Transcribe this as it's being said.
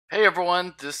Hey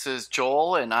everyone, this is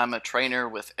Joel and I'm a trainer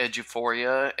with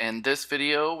eduphoria, and this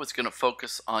video was going to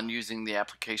focus on using the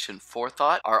application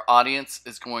Forethought. Our audience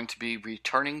is going to be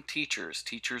returning teachers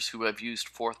who have used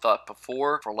Forethought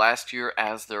before for last year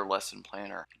as their lesson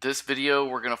planner. This video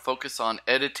we're going to focus on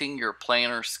editing your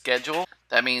planner schedule.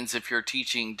 That means if you're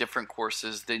teaching different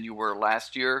courses than you were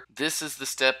last year, this is the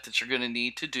step that you're going to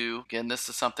need to do. Again, this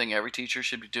is something every teacher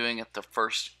should be doing at the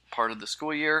first part of the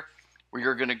school year, where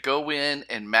you're going to go in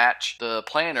and match the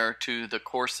planner to the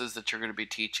courses that you're going to be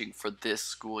teaching for this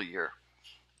school year.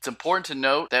 It's important to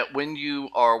note that when you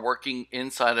are working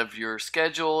inside of your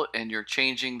schedule and you're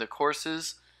changing the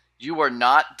courses, you are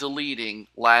not deleting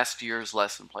last year's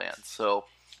lesson plans. So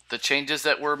the changes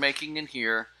that we're making in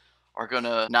here are going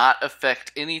to not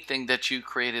affect anything that you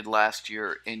created last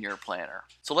year in your planner.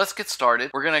 So let's get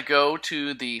started. We're going to go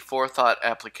to the Forethought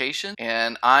application,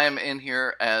 and I am in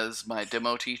here as my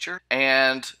demo teacher,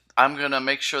 and I'm going to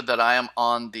make sure that I am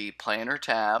on the planner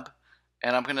tab,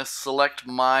 and I'm going to select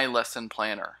my lesson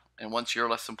planner. And once your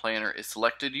lesson planner is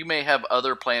selected, you may have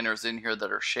other planners in here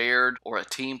that are shared or a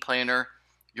team planner.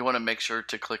 You want to make sure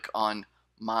to click on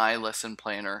my lesson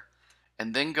planner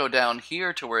and then go down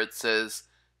here to where it says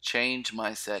change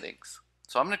my settings.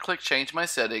 So I'm going to click change my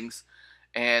settings,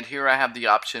 and here I have the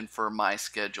option for my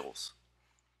schedules.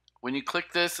 When you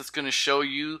click this, it's going to show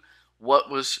you what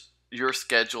was your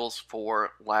schedules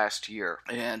for last year.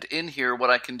 And in here, what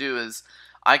I can do is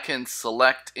I can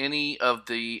select any of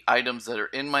the items that are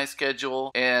in my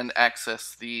schedule and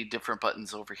access the different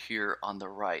buttons over here on the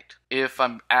right. If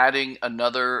I'm adding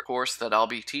another course that I'll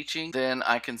be teaching, then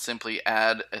I can simply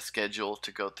add a schedule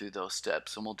to go through those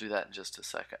steps, and we'll do that in just a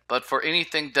second. But for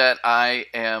anything that I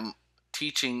am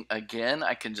teaching again,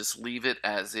 I can just leave it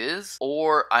as is,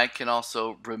 or I can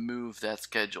also remove that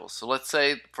schedule. So let's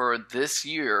say for this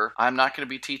year, I'm not going to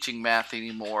be teaching math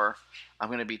anymore. I'm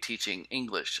going to be teaching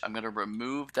English. I'm going to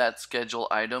remove that schedule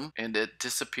item and it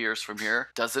disappears from here.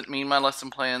 Doesn't mean my lesson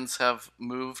plans have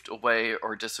moved away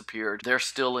or disappeared. They're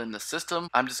still in the system.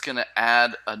 I'm just going to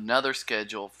add another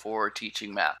schedule for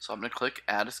teaching math. So I'm going to click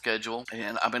add a schedule,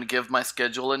 and I'm going to give my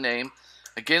schedule a name.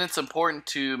 Again, it's important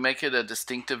to make it a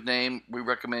distinctive name. We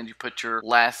recommend you put your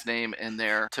last name in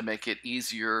there to make it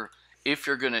easier if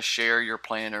you're going to share your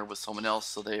planner with someone else,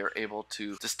 so they are able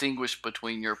to distinguish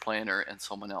between your planner and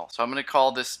someone else. So I'm going to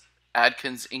call this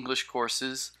Adkins English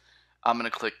Courses. I'm going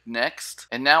to click next,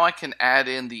 and now I can add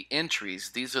in the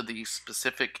entries. These are the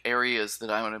specific areas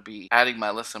that I'm going to be adding my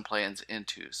lesson plans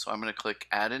into. So I'm going to click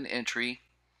add an entry,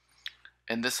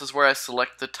 and this is where I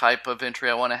select the type of entry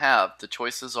I want to have. The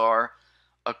choices are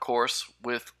a course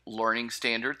with learning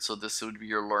standards, so this would be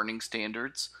your learning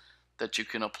standards that you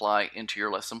can apply into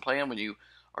your lesson plan. When you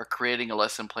are creating a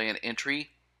lesson plan entry,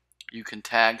 you can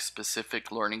tag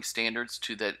specific learning standards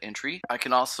to that entry. I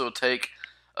can also take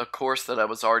a course that I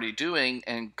was already doing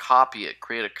and copy it,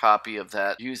 create a copy of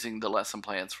that using the lesson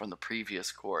plans from the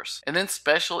previous course. And then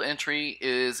special entry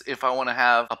is if I want to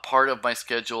have a part of my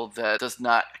schedule that does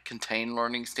not contain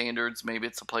learning standards. Maybe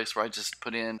it's a place where I just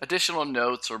put in additional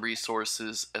notes or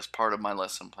resources as part of my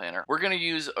lesson planner. We're going to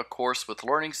use a course with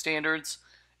learning standards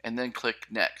and then click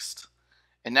next.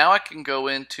 And now I can go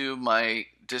into my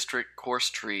district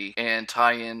course tree and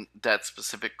tie in that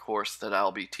specific course that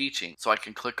I'll be teaching. So I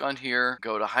can click on here,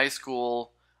 go to high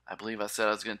school. I believe I said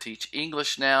I was going to teach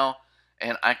English now,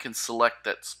 and I can select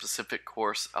that specific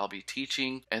course I'll be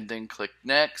teaching and then click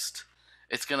next.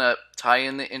 It's going to tie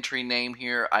in the entry name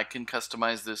here. I can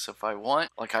customize this if I want.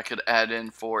 Like I could add in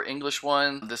for English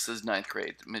 1, this is 9th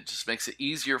grade. It just makes it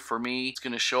easier for me. It's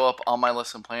going to show up on my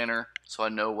lesson planner so I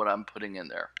know what I'm putting in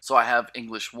there. So I have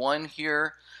English 1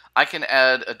 here. I can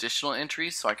add additional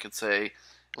entries. So I could say,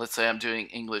 let's say I'm doing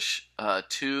English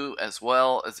 2 as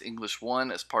well as English 1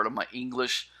 as part of my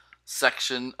English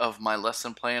section of my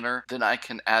lesson planner. Then I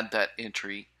can add that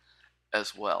entry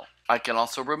as well. I can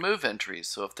also remove entries.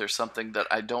 So if there's something that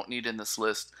I don't need in this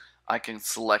list, I can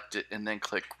select it and then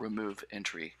click remove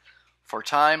entry. For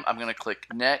time, I'm going to click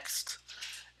next,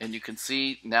 and you can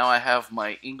see now I have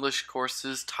my English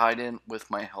courses tied in with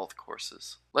my health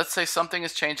courses. Let's say something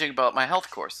is changing about my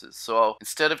health courses. So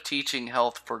instead of teaching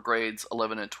health for grades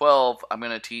 11 and 12, I'm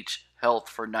going to teach health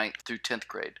for 9th through 10th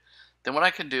grade. Then what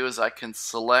I can do is I can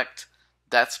select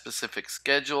that specific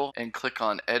schedule and click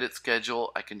on edit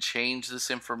schedule. I can change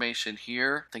this information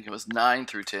here. I think it was 9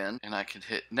 through 10, and I can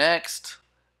hit next,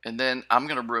 and then I'm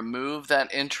going to remove that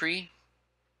entry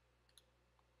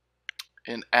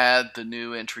and add the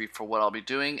new entry for what I'll be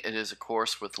doing. It is a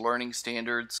course with learning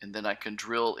standards, and then I can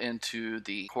drill into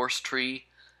the course tree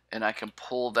and I can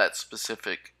pull that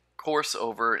specific course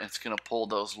over, and it's going to pull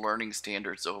those learning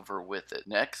standards over with it.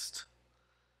 Next.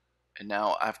 And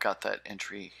now I've got that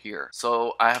entry here.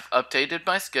 So I have updated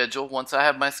my schedule. Once I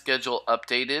have my schedule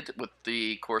updated with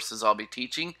the courses I'll be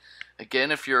teaching,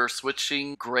 again, if you're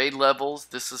switching grade levels,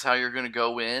 this is how you're going to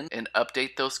go in and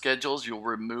update those schedules. You'll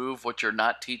remove what you're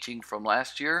not teaching from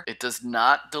last year. It does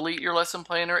not delete your lesson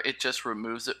planner. It just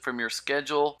removes it from your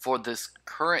schedule for this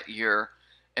current year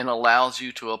and allows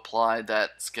you to apply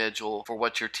that schedule for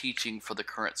what you're teaching for the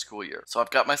current school year. So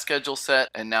I've got my schedule set,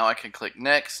 and now I can click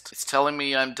next. It's telling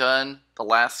me I'm done. The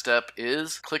last step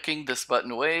is clicking this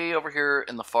button way over here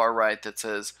in the far right that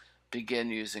says begin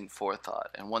using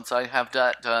Forethought. And once I have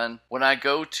that done, when I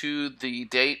go to the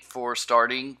date for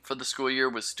starting for the school year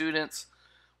with students,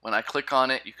 when I click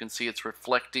on it, you can see it's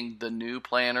reflecting the new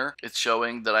planner. It's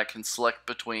showing that I can select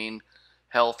between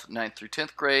health 9th through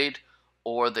 10th grade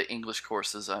or the English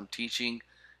courses I'm teaching.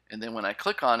 And then when I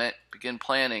click on it, begin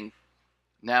planning,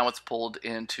 now it's pulled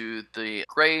into the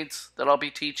grades that I'll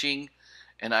be teaching,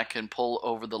 and I can pull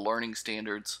over the learning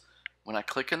standards when I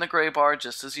click in the gray bar,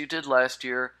 just as you did last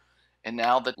year. And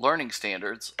now the learning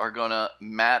standards are going to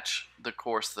match the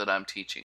course that I'm teaching.